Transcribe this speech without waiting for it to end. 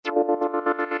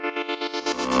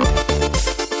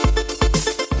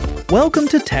Welcome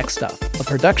to Tech Stuff, a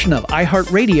production of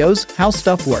iHeartRadio's How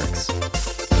Stuff Works.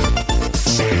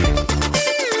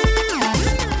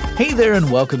 Hey there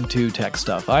and welcome to Tech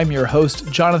Stuff. I'm your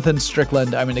host, Jonathan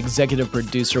Strickland. I'm an executive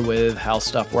producer with How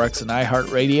Stuff Works and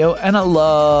iHeartRadio, and I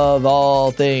love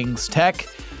all things tech.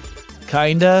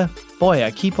 Kinda. Boy,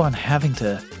 I keep on having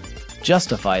to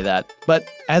justify that. But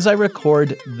as I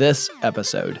record this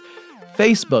episode,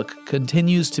 Facebook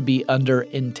continues to be under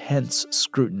intense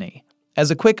scrutiny. As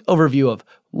a quick overview of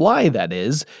why that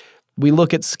is, we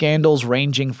look at scandals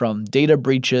ranging from data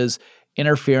breaches,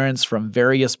 interference from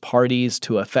various parties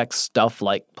to affect stuff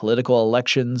like political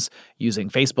elections using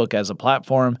Facebook as a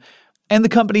platform, and the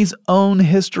company's own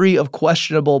history of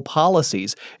questionable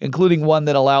policies, including one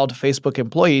that allowed Facebook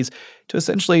employees to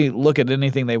essentially look at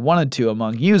anything they wanted to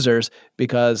among users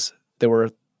because there were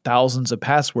thousands of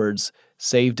passwords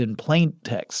saved in plain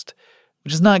text,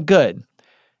 which is not good.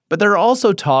 But there are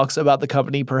also talks about the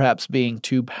company perhaps being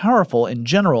too powerful in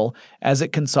general as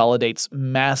it consolidates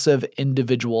massive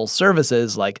individual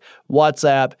services like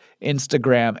WhatsApp,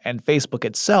 Instagram, and Facebook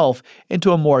itself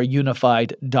into a more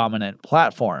unified, dominant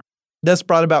platform. This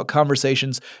brought about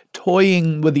conversations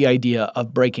toying with the idea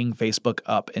of breaking Facebook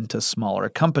up into smaller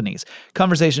companies,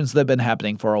 conversations that have been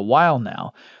happening for a while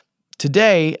now.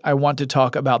 Today, I want to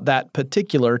talk about that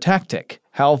particular tactic,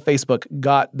 how Facebook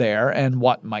got there and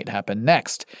what might happen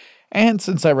next. And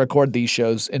since I record these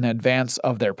shows in advance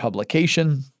of their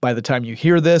publication, by the time you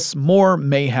hear this, more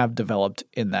may have developed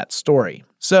in that story.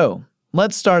 So,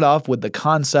 let's start off with the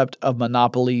concept of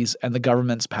monopolies and the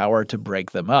government's power to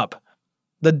break them up.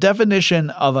 The definition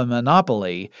of a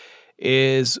monopoly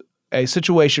is a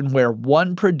situation where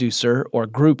one producer or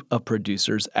group of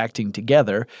producers acting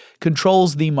together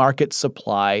controls the market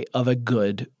supply of a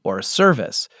good or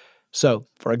service. So,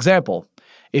 for example,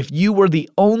 if you were the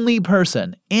only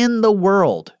person in the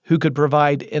world who could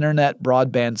provide internet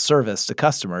broadband service to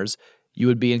customers, you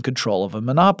would be in control of a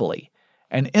monopoly.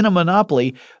 And in a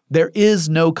monopoly, there is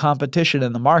no competition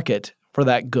in the market for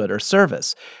that good or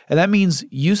service. And that means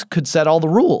you could set all the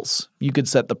rules. You could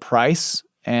set the price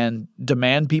and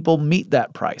demand people meet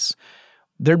that price.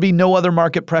 There'd be no other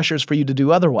market pressures for you to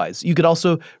do otherwise. You could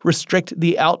also restrict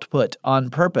the output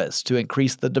on purpose to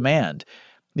increase the demand.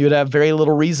 You would have very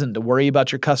little reason to worry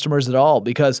about your customers at all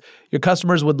because your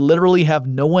customers would literally have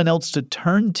no one else to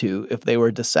turn to if they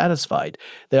were dissatisfied.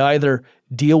 They either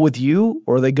deal with you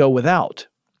or they go without.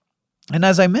 And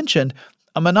as I mentioned,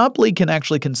 a monopoly can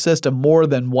actually consist of more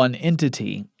than one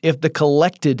entity if the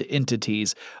collected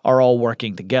entities are all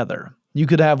working together. You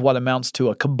could have what amounts to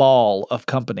a cabal of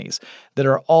companies that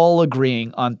are all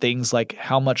agreeing on things like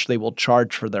how much they will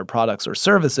charge for their products or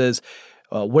services,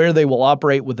 where they will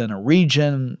operate within a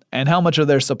region, and how much of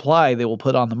their supply they will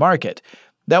put on the market.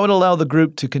 That would allow the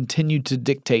group to continue to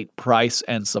dictate price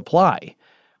and supply.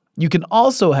 You can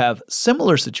also have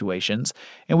similar situations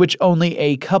in which only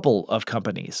a couple of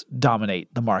companies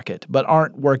dominate the market, but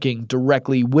aren't working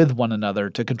directly with one another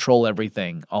to control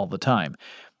everything all the time.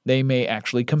 They may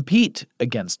actually compete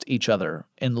against each other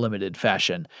in limited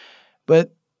fashion.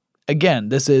 But again,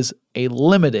 this is a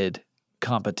limited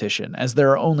competition, as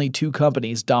there are only two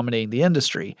companies dominating the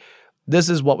industry. This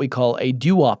is what we call a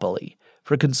duopoly.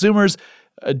 For consumers,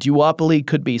 a duopoly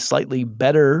could be slightly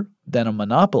better than a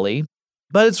monopoly,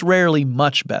 but it's rarely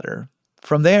much better.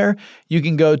 From there, you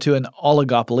can go to an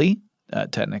oligopoly.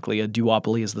 Technically, a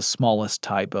duopoly is the smallest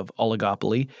type of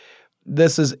oligopoly.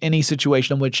 This is any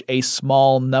situation in which a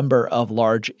small number of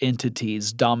large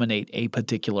entities dominate a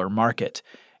particular market.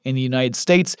 In the United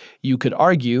States, you could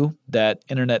argue that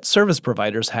internet service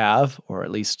providers have, or at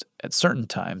least at certain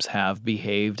times have,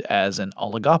 behaved as an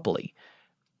oligopoly.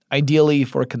 Ideally,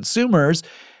 for consumers,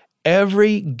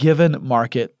 every given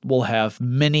market will have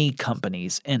many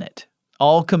companies in it,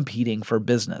 all competing for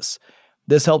business.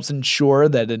 This helps ensure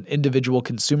that an individual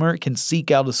consumer can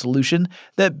seek out a solution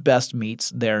that best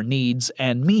meets their needs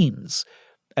and means.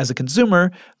 As a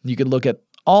consumer, you can look at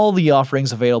all the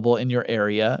offerings available in your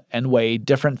area and weigh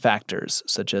different factors,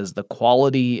 such as the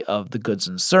quality of the goods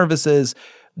and services,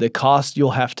 the cost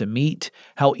you'll have to meet,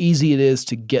 how easy it is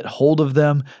to get hold of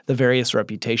them, the various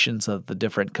reputations of the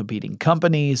different competing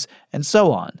companies, and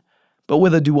so on. But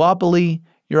with a duopoly,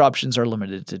 your options are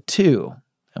limited to two,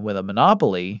 and with a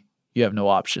monopoly, you have no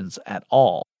options at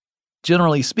all.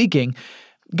 Generally speaking,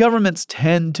 governments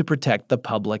tend to protect the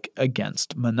public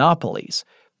against monopolies.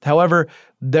 However,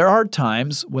 there are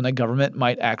times when a government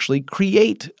might actually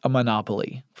create a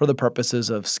monopoly for the purposes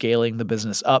of scaling the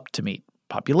business up to meet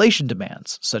population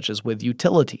demands, such as with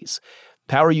utilities.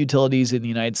 Power utilities in the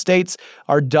United States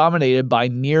are dominated by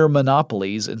near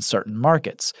monopolies in certain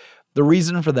markets. The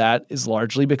reason for that is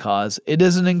largely because it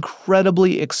is an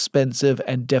incredibly expensive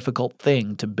and difficult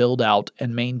thing to build out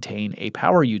and maintain a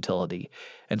power utility,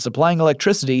 and supplying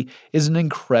electricity is an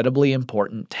incredibly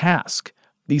important task.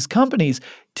 These companies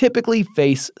typically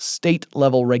face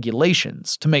state-level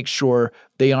regulations to make sure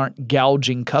they aren't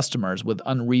gouging customers with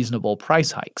unreasonable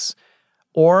price hikes.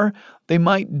 Or they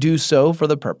might do so for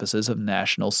the purposes of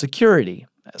national security,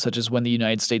 such as when the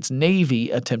United States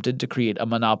Navy attempted to create a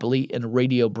monopoly in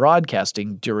radio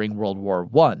broadcasting during World War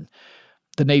I.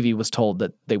 The Navy was told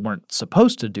that they weren't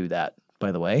supposed to do that,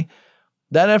 by the way.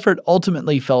 That effort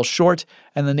ultimately fell short,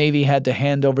 and the Navy had to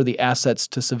hand over the assets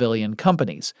to civilian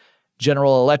companies.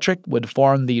 General Electric would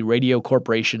form the Radio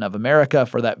Corporation of America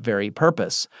for that very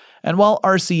purpose. And while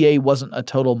RCA wasn't a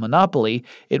total monopoly,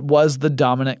 it was the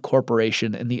dominant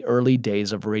corporation in the early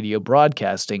days of radio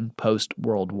broadcasting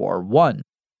post-World War I.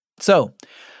 So,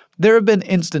 there have been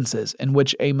instances in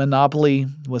which a monopoly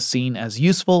was seen as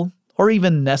useful or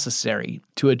even necessary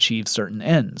to achieve certain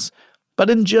ends.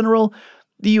 But in general,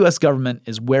 the U.S. government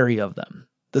is wary of them.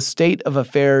 The state of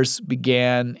affairs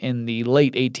began in the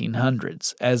late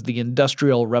 1800s as the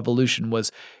Industrial Revolution was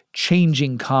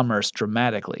changing commerce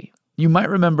dramatically. You might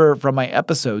remember from my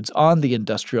episodes on the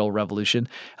Industrial Revolution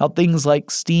how things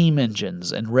like steam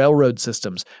engines and railroad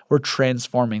systems were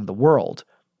transforming the world.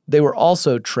 They were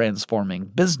also transforming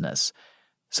business.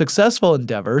 Successful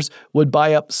endeavors would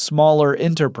buy up smaller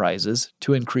enterprises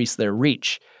to increase their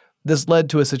reach. This led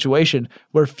to a situation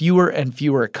where fewer and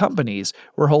fewer companies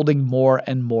were holding more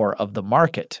and more of the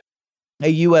market. A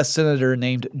U.S. Senator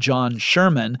named John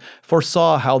Sherman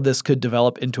foresaw how this could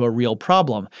develop into a real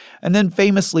problem, and then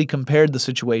famously compared the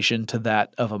situation to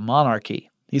that of a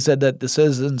monarchy. He said that the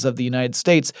citizens of the United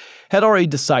States had already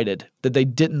decided that they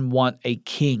didn't want a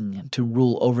king to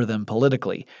rule over them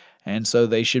politically, and so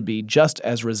they should be just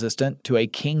as resistant to a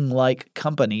king-like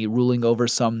company ruling over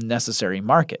some necessary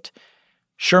market.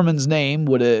 Sherman's name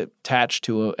would attach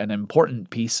to an important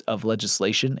piece of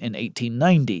legislation in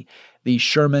 1890, the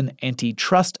Sherman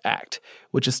Antitrust Act,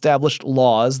 which established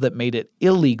laws that made it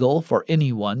illegal for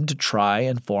anyone to try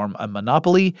and form a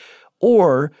monopoly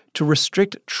or to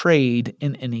restrict trade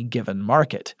in any given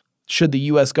market. Should the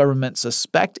U.S. government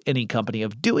suspect any company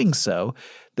of doing so,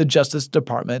 the Justice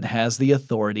Department has the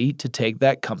authority to take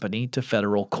that company to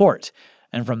federal court.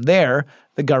 And from there,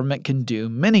 the government can do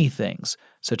many things,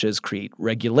 such as create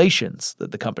regulations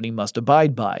that the company must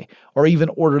abide by, or even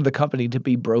order the company to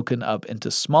be broken up into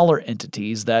smaller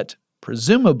entities that,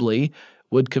 presumably,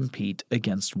 would compete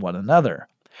against one another.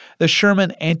 The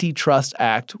Sherman Antitrust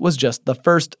Act was just the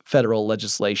first federal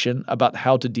legislation about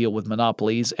how to deal with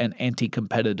monopolies and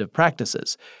anti-competitive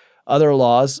practices. Other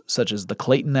laws, such as the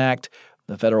Clayton Act,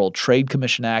 the Federal Trade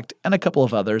Commission Act, and a couple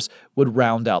of others, would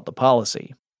round out the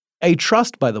policy. A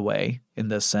trust, by the way, in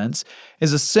this sense,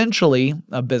 is essentially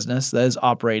a business that is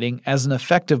operating as an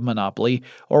effective monopoly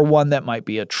or one that might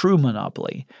be a true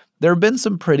monopoly. There have been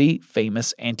some pretty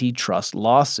famous antitrust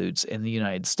lawsuits in the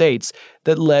United States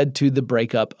that led to the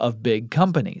breakup of big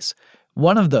companies.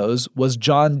 One of those was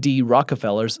John D.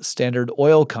 Rockefeller's Standard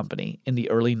Oil Company in the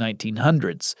early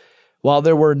 1900s. While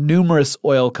there were numerous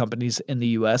oil companies in the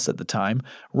U.S. at the time,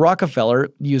 Rockefeller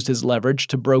used his leverage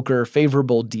to broker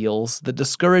favorable deals that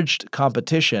discouraged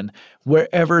competition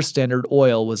wherever Standard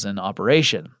Oil was in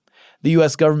operation. The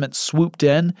U.S. government swooped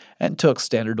in and took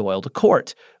Standard Oil to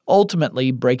court,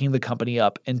 ultimately breaking the company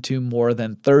up into more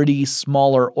than 30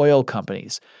 smaller oil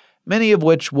companies, many of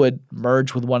which would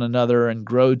merge with one another and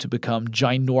grow to become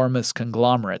ginormous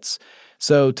conglomerates.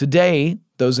 So today,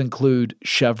 those include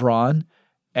Chevron,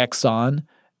 Exxon,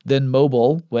 then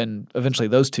Mobil, when eventually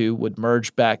those two would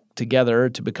merge back together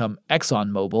to become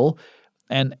ExxonMobil,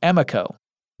 and Amoco.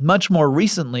 Much more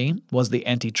recently was the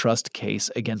antitrust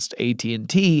case against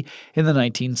AT&T in the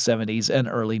 1970s and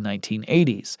early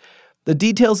 1980s. The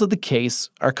details of the case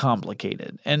are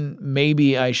complicated, and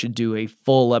maybe I should do a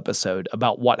full episode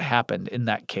about what happened in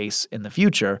that case in the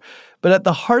future, but at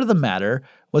the heart of the matter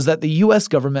was that the U.S.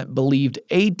 government believed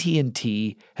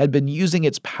AT&T had been using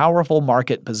its powerful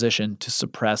market position to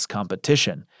suppress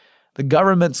competition. The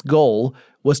government's goal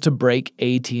was to break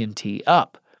AT&T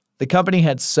up. The company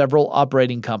had several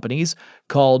operating companies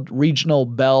called Regional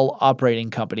Bell Operating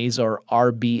Companies, or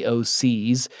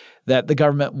RBOCs, that the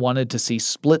government wanted to see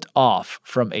split off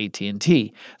from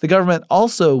AT&T. The government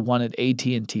also wanted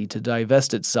AT&T to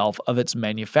divest itself of its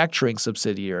manufacturing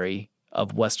subsidiary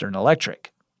of Western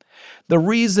Electric. The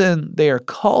reason they are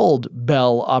called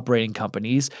Bell Operating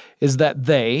Companies is that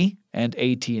they, and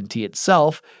AT&T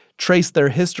itself, trace their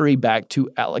history back to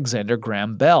Alexander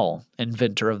Graham Bell,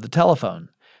 inventor of the telephone.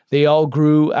 They all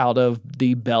grew out of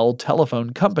the Bell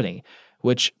Telephone Company,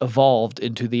 which evolved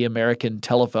into the American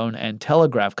Telephone and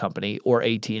Telegraph Company, or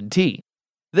AT&T.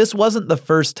 This wasn't the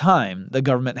first time the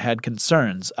government had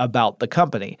concerns about the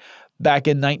company. Back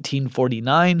in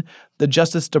 1949, the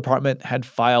Justice Department had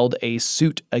filed a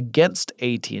suit against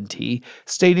AT&T,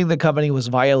 stating the company was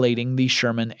violating the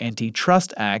Sherman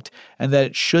Antitrust Act and that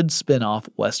it should spin off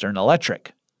Western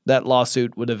Electric. That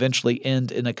lawsuit would eventually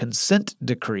end in a consent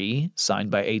decree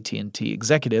signed by AT&T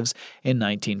executives in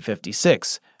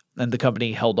 1956, and the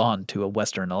company held on to a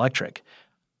Western Electric.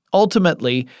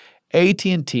 Ultimately,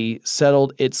 AT&T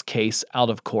settled its case out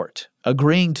of court,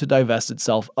 agreeing to divest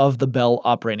itself of the Bell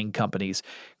operating companies,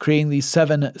 creating the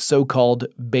 7 so-called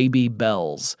Baby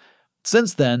Bells.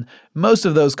 Since then, most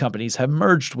of those companies have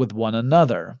merged with one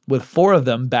another, with 4 of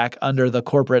them back under the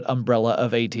corporate umbrella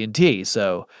of AT&T,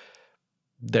 so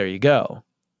there you go.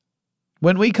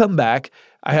 When we come back,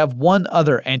 I have one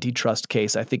other antitrust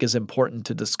case I think is important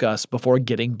to discuss before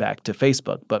getting back to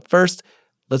Facebook. But first,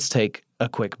 let's take a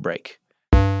quick break.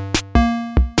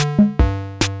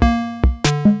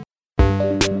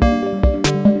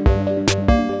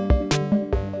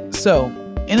 So,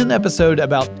 in an episode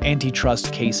about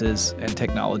antitrust cases and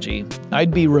technology, I'd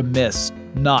be remiss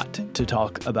not to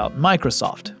talk about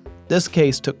Microsoft. This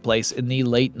case took place in the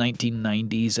late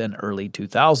 1990s and early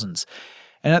 2000s,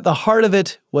 and at the heart of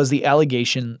it was the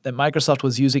allegation that Microsoft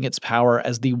was using its power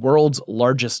as the world's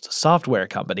largest software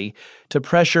company to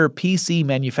pressure PC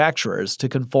manufacturers to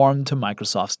conform to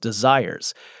Microsoft's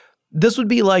desires. This would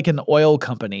be like an oil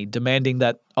company demanding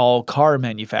that all car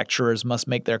manufacturers must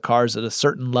make their cars at a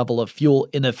certain level of fuel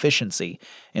inefficiency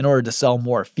in order to sell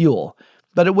more fuel,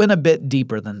 but it went a bit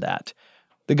deeper than that.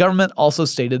 The government also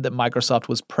stated that Microsoft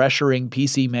was pressuring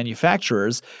PC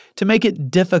manufacturers to make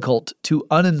it difficult to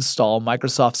uninstall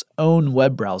Microsoft's own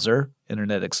web browser,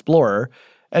 Internet Explorer,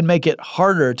 and make it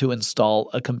harder to install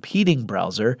a competing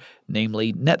browser,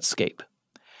 namely Netscape.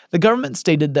 The government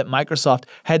stated that Microsoft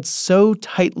had so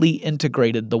tightly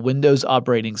integrated the Windows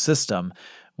operating system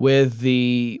with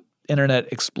the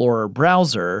Internet Explorer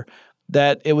browser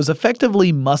that it was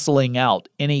effectively muscling out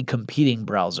any competing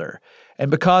browser. And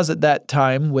because at that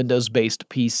time Windows-based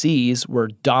PCs were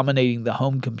dominating the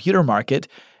home computer market,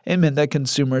 it meant that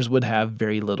consumers would have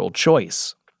very little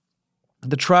choice.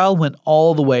 The trial went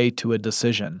all the way to a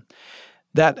decision.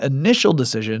 That initial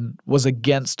decision was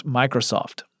against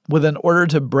Microsoft, with an order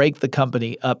to break the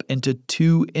company up into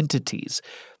 2 entities,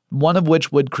 one of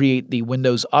which would create the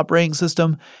Windows operating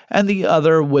system and the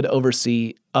other would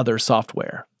oversee other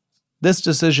software. This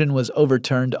decision was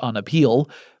overturned on appeal,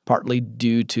 partly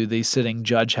due to the sitting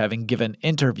judge having given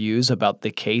interviews about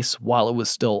the case while it was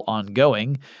still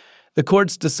ongoing. The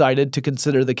courts decided to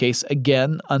consider the case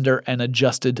again under an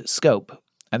adjusted scope.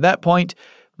 At that point,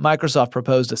 Microsoft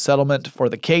proposed a settlement for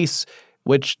the case,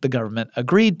 which the government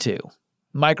agreed to.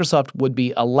 Microsoft would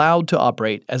be allowed to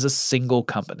operate as a single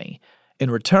company.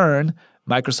 In return,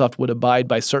 Microsoft would abide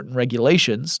by certain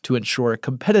regulations to ensure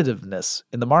competitiveness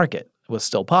in the market was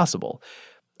still possible.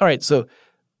 All right, so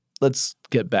let's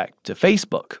get back to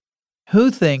Facebook.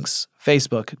 Who thinks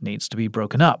Facebook needs to be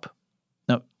broken up?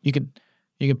 No, you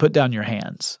can put down your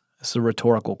hands. It's a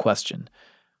rhetorical question.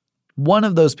 One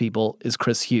of those people is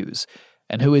Chris Hughes.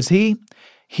 And who is he?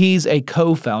 He's a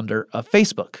co-founder of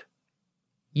Facebook.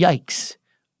 Yikes.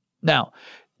 Now,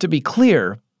 to be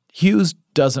clear, Hughes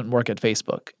doesn't work at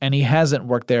Facebook, and he hasn't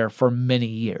worked there for many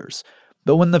years.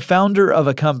 But when the founder of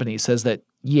a company says that,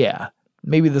 yeah,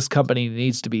 maybe this company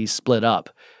needs to be split up,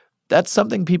 that's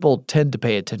something people tend to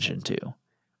pay attention to.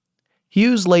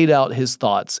 Hughes laid out his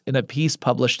thoughts in a piece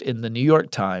published in the New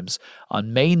York Times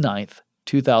on May 9th,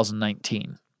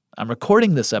 2019. I'm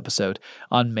recording this episode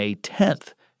on May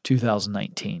 10th,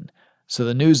 2019, so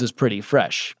the news is pretty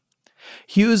fresh.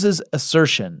 Hughes's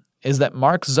assertion is that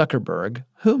Mark Zuckerberg,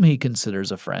 whom he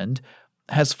considers a friend,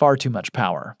 has far too much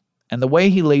power, and the way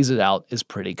he lays it out is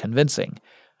pretty convincing.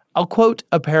 I'll quote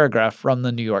a paragraph from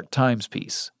the New York Times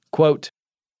piece. Quote,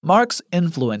 "Mark's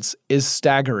influence is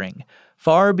staggering,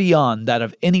 far beyond that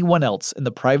of anyone else in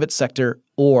the private sector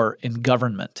or in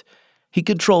government. He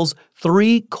controls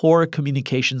 3 core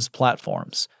communications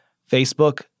platforms,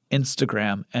 Facebook,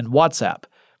 Instagram, and WhatsApp,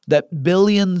 that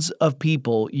billions of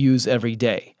people use every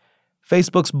day.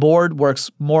 Facebook's board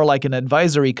works more like an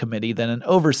advisory committee than an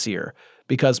overseer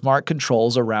because Mark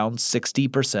controls around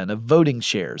 60% of voting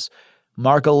shares.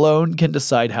 Mark alone can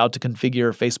decide how to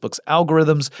configure Facebook's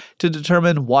algorithms to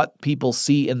determine what people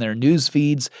see in their news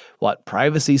feeds, what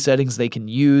privacy settings they can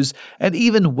use, and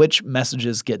even which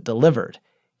messages get delivered.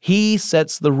 He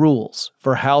sets the rules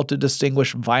for how to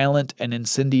distinguish violent and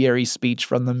incendiary speech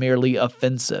from the merely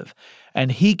offensive,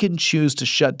 and he can choose to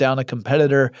shut down a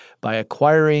competitor by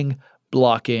acquiring,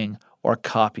 blocking, or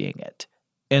copying it."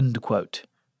 End quote.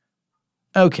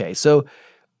 Okay, so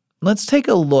let's take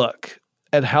a look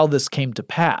at how this came to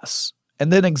pass,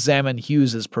 and then examine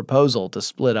Hughes' proposal to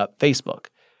split up Facebook.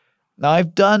 Now,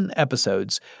 I've done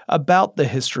episodes about the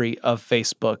history of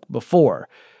Facebook before,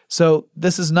 so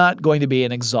this is not going to be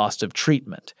an exhaustive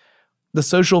treatment. The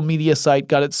social media site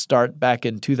got its start back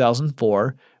in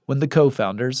 2004 when the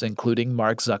co-founders, including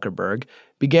Mark Zuckerberg,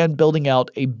 began building out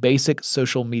a basic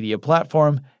social media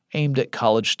platform aimed at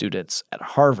college students at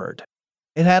Harvard.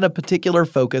 It had a particular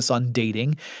focus on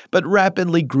dating, but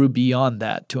rapidly grew beyond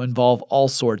that to involve all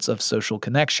sorts of social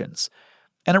connections.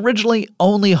 And originally,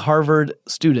 only Harvard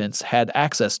students had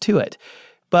access to it,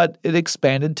 but it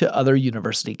expanded to other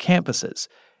university campuses.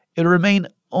 It remained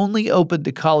only open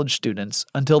to college students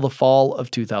until the fall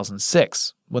of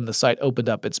 2006, when the site opened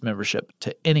up its membership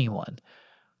to anyone.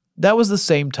 That was the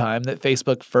same time that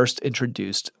Facebook first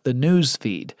introduced the news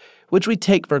feed, which we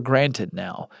take for granted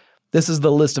now. This is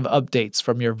the list of updates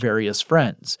from your various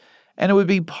friends, and it would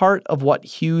be part of what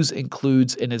Hughes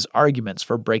includes in his arguments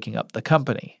for breaking up the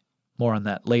company. More on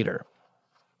that later.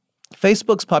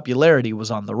 Facebook's popularity was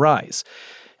on the rise,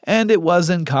 and it was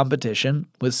in competition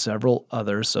with several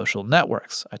other social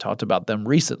networks. I talked about them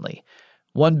recently.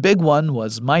 One big one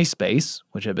was MySpace,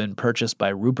 which had been purchased by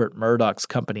Rupert Murdoch's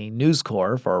company News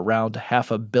Corp for around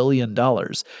 $500 million.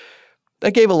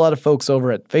 That gave a lot of folks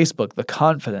over at Facebook the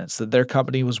confidence that their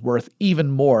company was worth even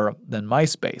more than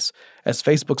MySpace, as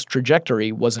Facebook's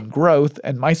trajectory was in growth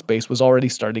and MySpace was already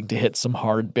starting to hit some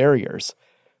hard barriers.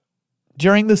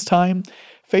 During this time,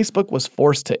 Facebook was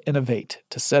forced to innovate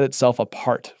to set itself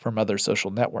apart from other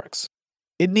social networks.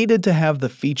 It needed to have the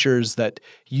features that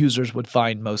users would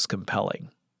find most compelling.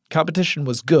 Competition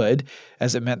was good,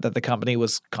 as it meant that the company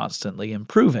was constantly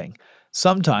improving.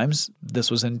 Sometimes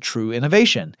this was in true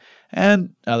innovation,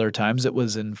 and other times it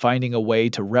was in finding a way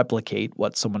to replicate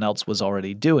what someone else was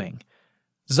already doing.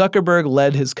 Zuckerberg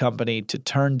led his company to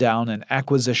turn down an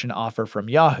acquisition offer from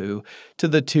Yahoo to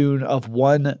the tune of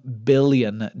 $1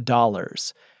 billion.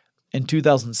 In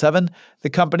 2007, the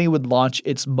company would launch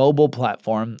its mobile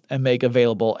platform and make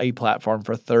available a platform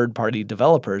for third-party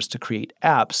developers to create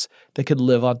apps that could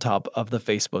live on top of the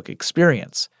Facebook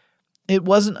experience. It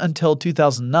wasn't until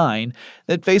 2009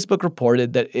 that Facebook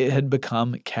reported that it had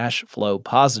become cash flow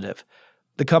positive.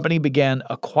 The company began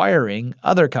acquiring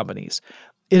other companies.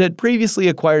 It had previously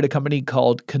acquired a company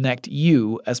called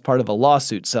ConnectU as part of a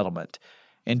lawsuit settlement.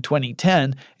 In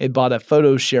 2010, it bought a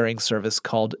photo-sharing service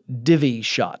called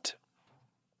DiviShot.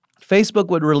 Facebook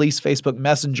would release Facebook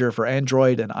Messenger for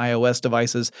Android and iOS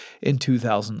devices in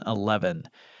 2011.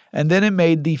 And then it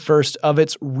made the first of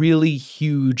its really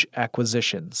huge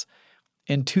acquisitions.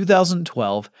 In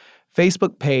 2012,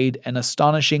 Facebook paid an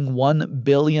astonishing $1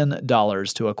 billion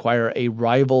to acquire a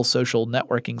rival social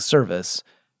networking service,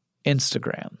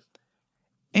 Instagram.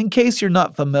 In case you're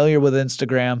not familiar with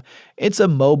Instagram, it's a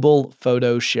mobile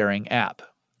photo sharing app.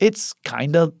 It's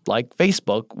kinda like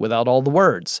Facebook without all the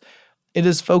words. It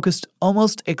is focused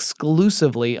almost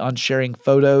exclusively on sharing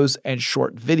photos and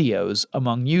short videos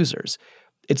among users.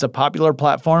 It's a popular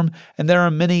platform, and there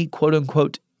are many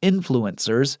quote-unquote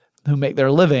influencers who make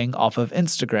their living off of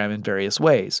Instagram in various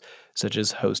ways, such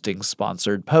as hosting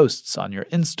sponsored posts on your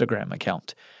Instagram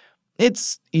account.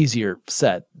 It's easier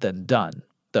said than done,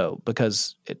 though,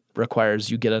 because it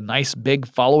requires you get a nice big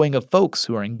following of folks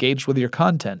who are engaged with your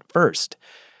content first.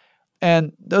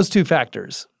 And those two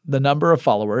factors, the number of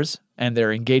followers and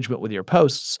their engagement with your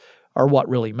posts, are what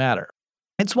really matter.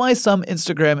 It's why some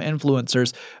Instagram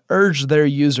influencers urge their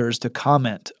users to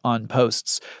comment on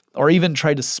posts, or even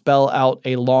try to spell out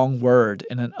a long word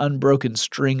in an unbroken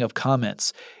string of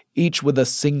comments, each with a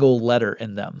single letter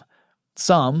in them.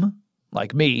 Some,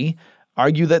 like me,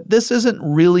 argue that this isn't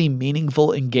really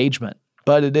meaningful engagement,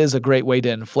 but it is a great way to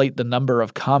inflate the number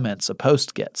of comments a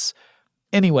post gets.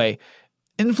 Anyway,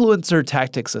 influencer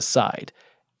tactics aside,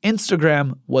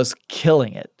 Instagram was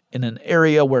killing it in an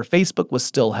area where Facebook was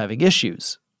still having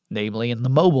issues, namely in the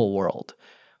mobile world.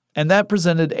 And that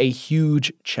presented a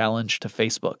huge challenge to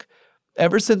Facebook.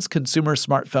 Ever since consumer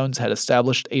smartphones had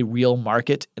established a real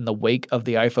market in the wake of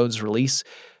the iPhone's release,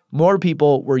 more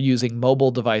people were using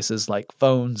mobile devices like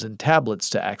phones and tablets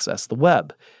to access the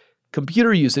web.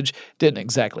 Computer usage didn't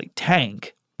exactly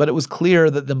tank, but it was clear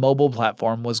that the mobile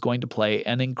platform was going to play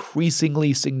an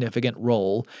increasingly significant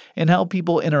role in how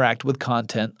people interact with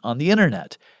content on the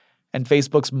internet. And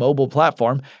Facebook's mobile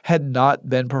platform had not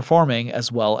been performing as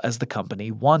well as the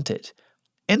company wanted.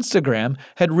 Instagram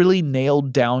had really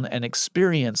nailed down an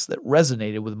experience that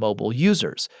resonated with mobile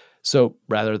users. So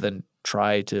rather than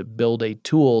try to build a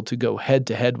tool to go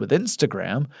head-to-head with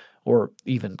Instagram, or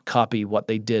even copy what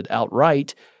they did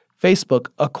outright, Facebook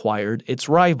acquired its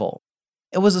rival.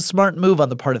 It was a smart move on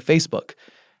the part of Facebook.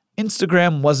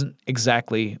 Instagram wasn't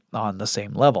exactly on the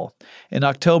same level. In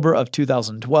October of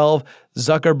 2012,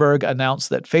 Zuckerberg announced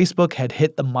that Facebook had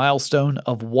hit the milestone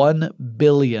of 1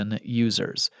 billion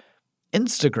users.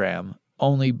 Instagram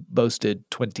only boasted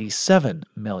 27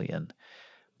 million.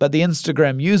 But the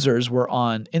Instagram users were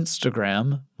on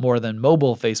Instagram more than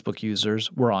mobile Facebook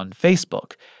users were on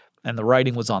Facebook, and the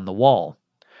writing was on the wall.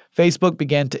 Facebook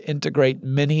began to integrate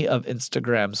many of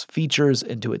Instagram's features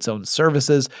into its own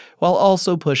services, while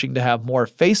also pushing to have more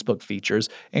Facebook features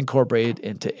incorporated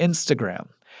into Instagram.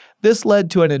 This led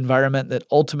to an environment that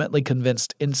ultimately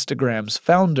convinced Instagram's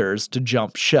founders to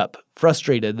jump ship,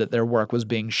 frustrated that their work was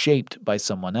being shaped by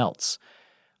someone else.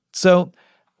 So,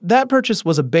 that purchase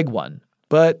was a big one,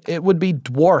 but it would be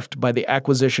dwarfed by the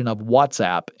acquisition of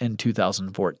WhatsApp in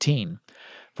 2014.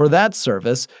 For that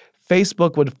service,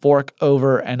 Facebook would fork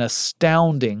over an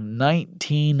astounding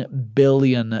 $19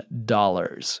 billion.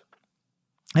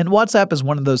 And WhatsApp is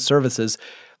one of those services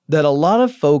that a lot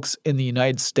of folks in the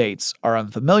United States are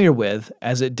unfamiliar with,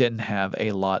 as it didn't have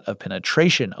a lot of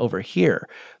penetration over here.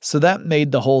 So that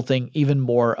made the whole thing even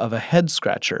more of a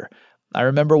head-scratcher. I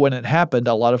remember when it happened,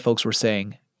 a lot of folks were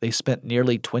saying they spent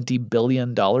nearly $20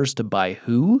 billion to buy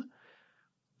who?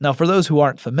 Now, for those who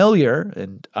aren't familiar,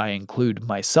 and I include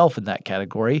myself in that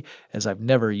category as I've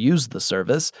never used the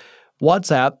service,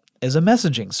 WhatsApp is a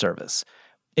messaging service.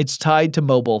 It's tied to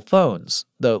mobile phones,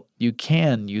 though you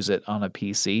can use it on a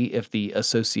PC if the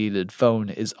associated phone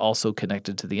is also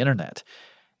connected to the internet.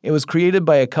 It was created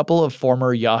by a couple of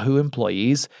former Yahoo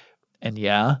employees, and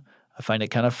yeah, I find it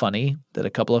kind of funny that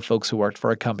a couple of folks who worked for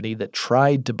a company that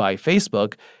tried to buy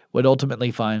Facebook would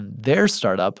ultimately find their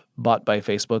startup bought by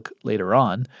Facebook later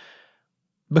on.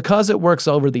 Because it works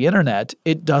over the internet,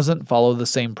 it doesn't follow the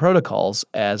same protocols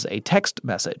as a text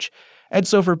message. And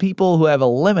so for people who have a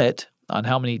limit on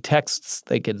how many texts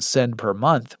they can send per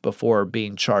month before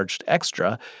being charged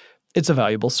extra, it's a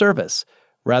valuable service.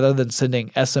 Rather than sending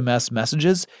SMS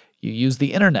messages, you use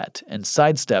the internet and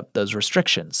sidestep those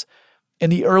restrictions. In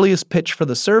the earliest pitch for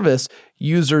the service,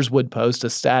 users would post a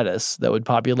status that would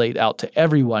populate out to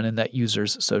everyone in that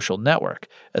user's social network,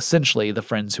 essentially the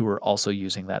friends who were also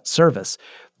using that service.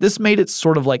 This made it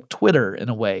sort of like Twitter in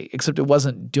a way, except it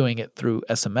wasn't doing it through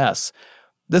SMS.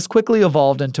 This quickly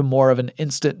evolved into more of an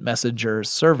instant messenger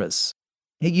service.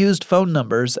 It used phone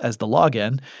numbers as the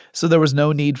login, so there was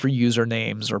no need for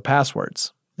usernames or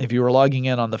passwords. If you were logging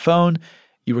in on the phone,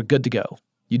 you were good to go.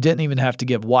 You didn't even have to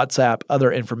give WhatsApp other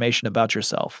information about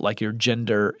yourself, like your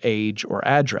gender, age, or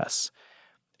address.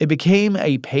 It became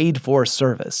a paid-for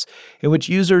service in which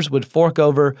users would fork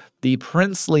over the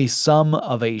princely sum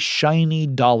of a shiny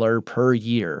dollar per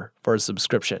year for a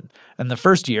subscription, and the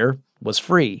first year was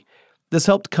free. This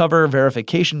helped cover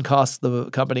verification costs the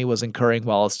company was incurring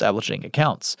while establishing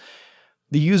accounts.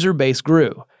 The user base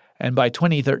grew, and by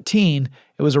 2013,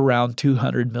 it was around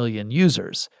 200 million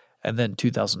users. And then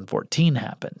 2014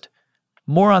 happened.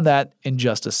 More on that in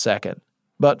just a second.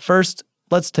 But first,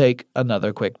 let's take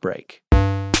another quick break.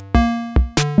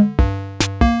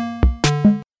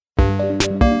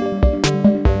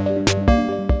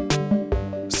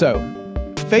 So,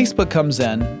 Facebook comes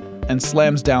in and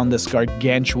slams down this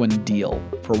gargantuan deal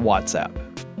for WhatsApp.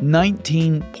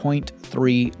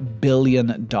 $19.3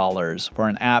 billion for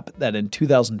an app that in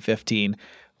 2015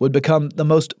 would become the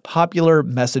most popular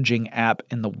messaging app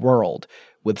in the world,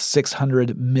 with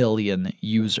 600 million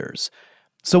users.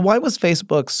 So why was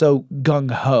Facebook so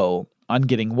gung-ho on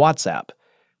getting WhatsApp?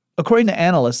 According to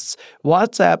analysts,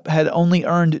 WhatsApp had only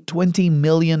earned $20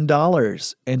 million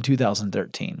in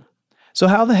 2013. So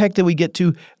how the heck did we get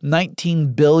to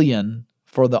 $19 billion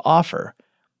for the offer?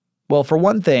 Well, for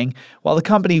one thing, while the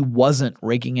company wasn't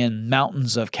raking in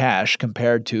mountains of cash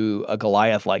compared to a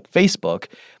Goliath like Facebook,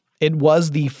 it was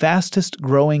the fastest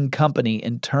growing company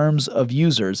in terms of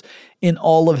users in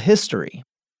all of history.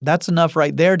 That's enough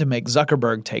right there to make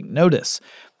Zuckerberg take notice,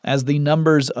 as the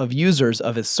numbers of users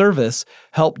of his service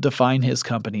help define his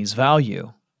company's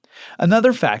value.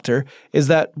 Another factor is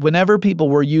that whenever people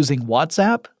were using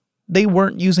WhatsApp, they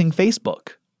weren't using Facebook.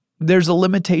 There's a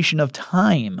limitation of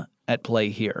time at play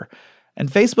here,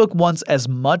 and Facebook wants as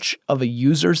much of a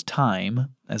user's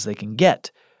time as they can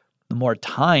get. The more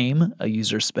time a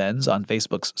user spends on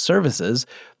Facebook's services,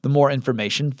 the more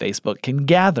information Facebook can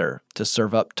gather to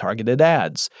serve up targeted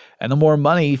ads, and the more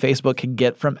money Facebook can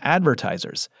get from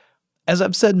advertisers. As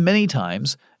I've said many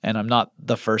times, and I'm not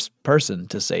the first person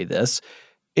to say this,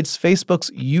 it's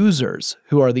Facebook's users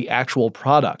who are the actual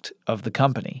product of the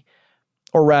company.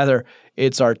 Or rather,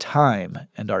 it's our time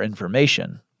and our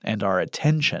information and our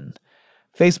attention.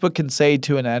 Facebook can say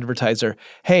to an advertiser,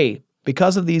 hey,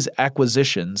 because of these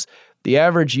acquisitions, the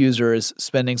average user is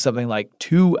spending something like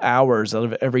 2 hours out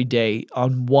of every day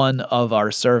on one of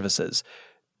our services.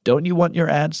 Don't you want your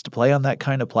ads to play on that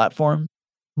kind of platform?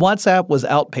 WhatsApp was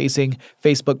outpacing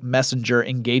Facebook Messenger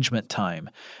engagement time.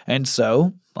 And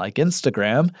so, like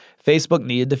Instagram, Facebook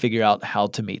needed to figure out how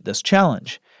to meet this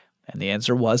challenge. And the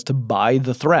answer was to buy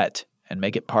the threat and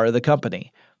make it part of the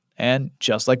company. And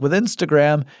just like with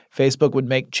Instagram, Facebook would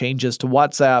make changes to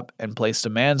WhatsApp and place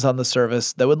demands on the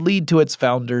service that would lead to its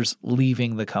founders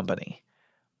leaving the company.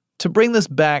 To bring this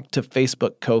back to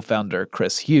Facebook co-founder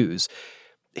Chris Hughes,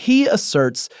 he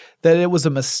asserts that it was a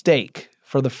mistake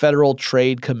for the Federal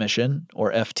Trade Commission,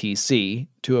 or FTC,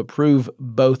 to approve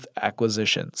both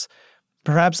acquisitions.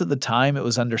 Perhaps at the time it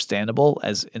was understandable,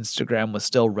 as Instagram was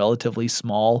still relatively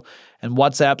small and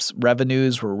WhatsApp's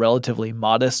revenues were relatively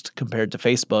modest compared to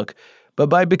Facebook, but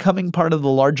by becoming part of the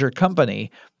larger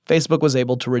company, Facebook was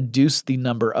able to reduce the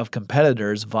number of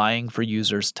competitors vying for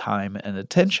users' time and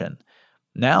attention.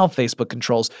 Now Facebook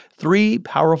controls 3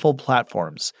 powerful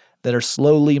platforms that are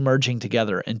slowly merging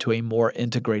together into a more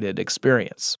integrated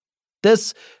experience.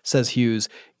 This, says Hughes,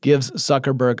 gives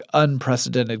Zuckerberg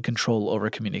unprecedented control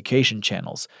over communication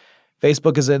channels.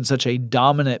 Facebook is in such a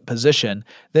dominant position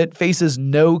that it faces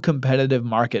no competitive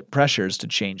market pressures to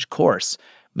change course,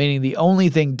 meaning the only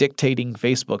thing dictating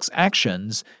Facebook's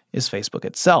actions is Facebook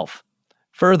itself.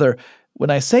 Further,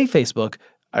 when I say Facebook,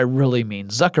 I really mean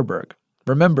Zuckerberg.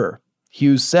 Remember,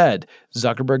 Hughes said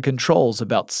Zuckerberg controls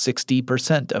about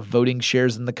 60% of voting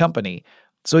shares in the company,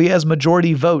 so he has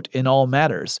majority vote in all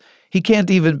matters. He can't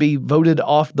even be voted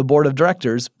off the board of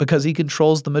directors because he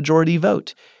controls the majority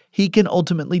vote. He can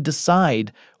ultimately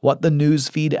decide what the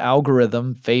newsfeed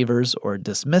algorithm favors or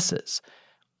dismisses.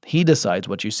 He decides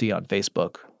what you see on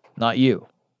Facebook, not you.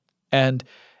 And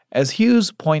as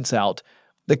Hughes points out,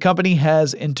 the company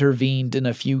has intervened in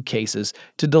a few cases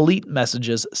to delete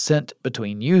messages sent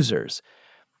between users.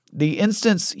 The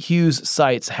instance Hughes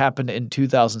cites happened in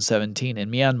 2017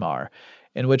 in Myanmar,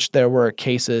 in which there were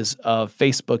cases of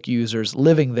Facebook users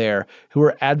living there who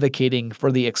were advocating for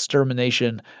the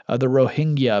extermination of the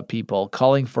Rohingya people,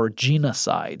 calling for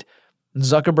genocide.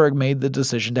 Zuckerberg made the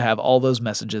decision to have all those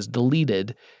messages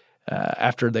deleted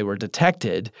after they were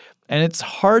detected, and it's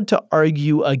hard to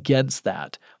argue against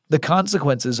that. The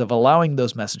consequences of allowing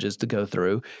those messages to go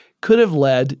through could have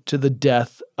led to the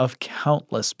death of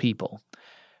countless people.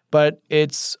 But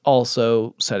it's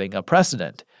also setting a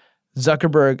precedent.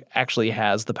 Zuckerberg actually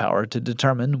has the power to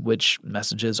determine which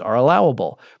messages are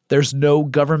allowable. There's no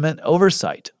government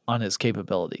oversight on his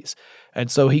capabilities, and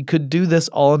so he could do this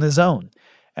all on his own.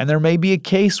 And there may be a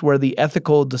case where the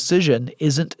ethical decision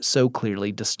isn't so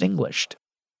clearly distinguished.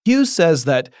 Hughes says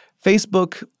that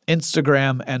Facebook,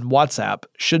 Instagram, and WhatsApp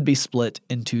should be split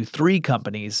into 3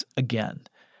 companies again,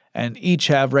 and each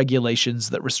have regulations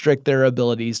that restrict their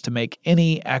abilities to make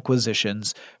any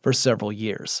acquisitions for several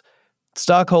years.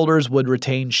 Stockholders would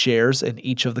retain shares in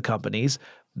each of the companies,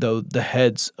 though the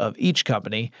heads of each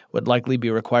company would likely be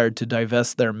required to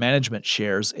divest their management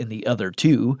shares in the other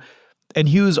 2. And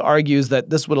Hughes argues that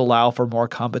this would allow for more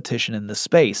competition in the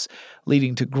space,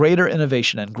 leading to greater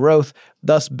innovation and growth,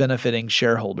 thus benefiting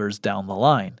shareholders down the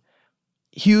line.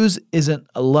 Hughes isn't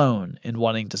alone in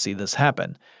wanting to see this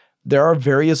happen. There are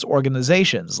various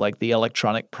organizations like the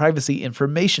Electronic Privacy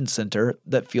Information Center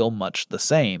that feel much the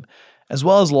same, as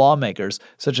well as lawmakers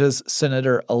such as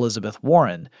Senator Elizabeth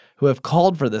Warren, who have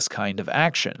called for this kind of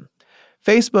action.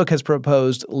 Facebook has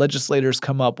proposed legislators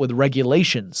come up with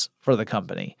regulations for the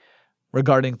company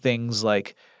regarding things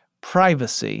like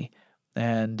privacy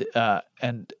and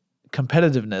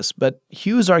competitiveness, but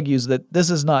Hughes argues that this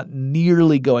is not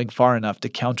nearly going far enough to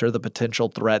counter the potential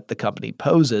threat the company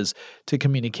poses to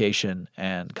communication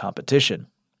and competition.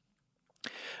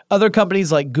 Other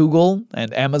companies like Google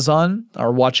and Amazon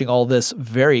are watching all this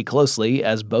very closely,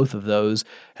 as both of those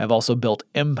have also built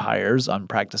empires on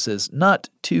practices not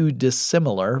too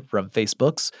dissimilar from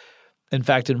Facebook's. In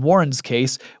fact, in Warren's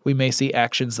case, we may see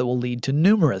actions that will lead to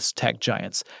numerous tech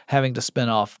giants having to spin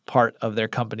off part of their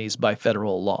companies by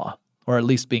federal law, or at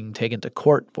least being taken to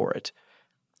court for it.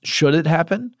 Should it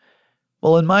happen?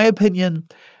 Well, in my opinion,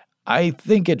 I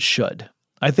think it should.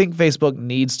 I think Facebook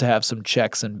needs to have some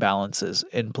checks and balances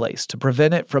in place to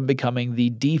prevent it from becoming the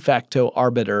de facto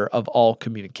arbiter of all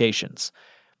communications.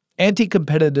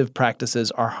 Anti-competitive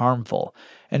practices are harmful,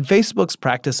 and Facebook's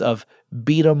practice of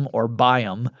beat 'em or buy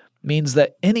 'em means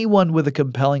that anyone with a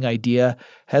compelling idea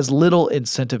has little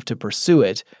incentive to pursue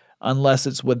it unless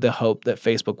it's with the hope that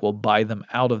Facebook will buy them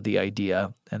out of the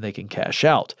idea and they can cash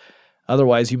out.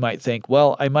 Otherwise, you might think,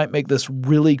 well, I might make this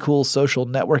really cool social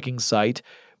networking site,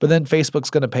 but then Facebook's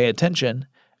going to pay attention,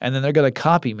 and then they're going to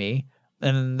copy me,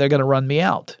 and they're going to run me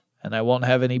out, and I won't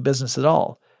have any business at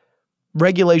all.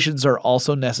 Regulations are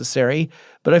also necessary,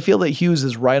 but I feel that Hughes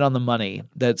is right on the money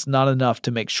that it's not enough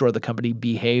to make sure the company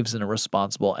behaves in a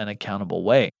responsible and accountable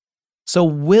way. So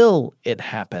will it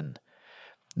happen?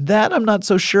 That I'm not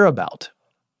so sure about.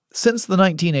 Since the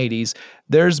 1980s,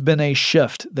 there's been a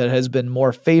shift that has been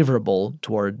more favorable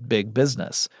toward big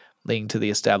business, leading to the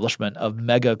establishment of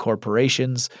mega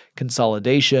corporations,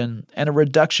 consolidation, and a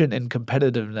reduction in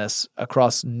competitiveness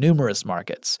across numerous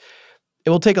markets. It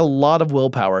will take a lot of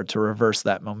willpower to reverse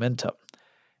that momentum.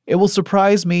 It will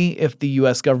surprise me if the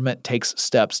US government takes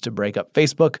steps to break up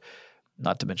Facebook,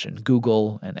 not to mention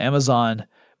Google and Amazon,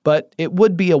 but it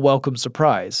would be a welcome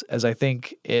surprise, as I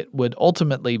think it would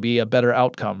ultimately be a better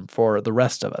outcome for the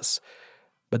rest of us.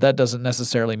 But that doesn't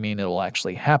necessarily mean it will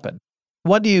actually happen.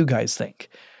 What do you guys think?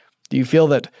 Do you feel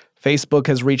that Facebook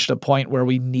has reached a point where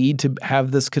we need to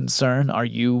have this concern? Are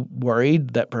you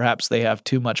worried that perhaps they have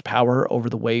too much power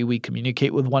over the way we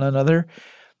communicate with one another?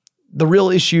 The real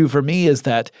issue for me is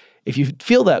that if you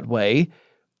feel that way,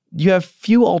 you have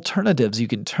few alternatives you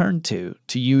can turn to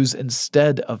use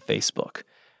instead of Facebook.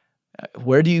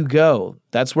 Where do you go?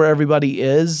 That's where everybody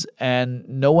is, and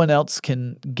no one else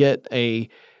can get a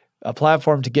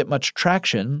platform to get much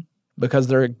traction because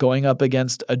they're going up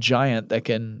against a giant that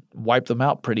can wipe them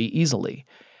out pretty easily.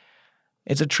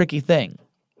 It's a tricky thing,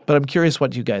 but I'm curious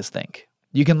what you guys think.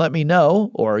 You can let me know,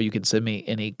 or you can send me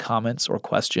any comments or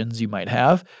questions you might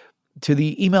have to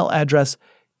the email address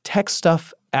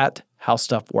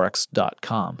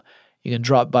techstuff@howstuffworks.com. You can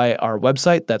drop by our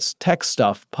website, that's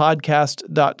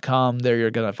techstuffpodcast.com. There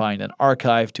you're going to find an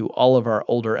archive to all of our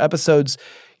older episodes.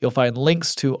 You'll find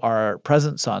links to our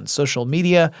presence on social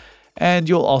media, and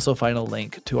you'll also find a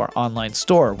link to our online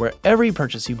store where every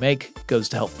purchase you make goes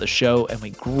to help the show, and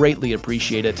we greatly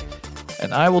appreciate it.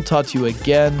 And I will talk to you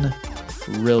again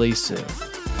really soon.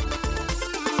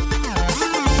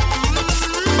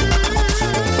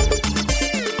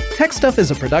 Tech Stuff is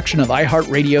a production of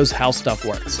iHeartRadio's How Stuff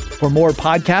Works. For more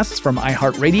podcasts from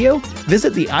iHeartRadio,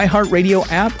 visit the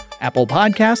iHeartRadio app, Apple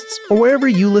Podcasts, or wherever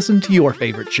you listen to your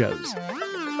favorite shows.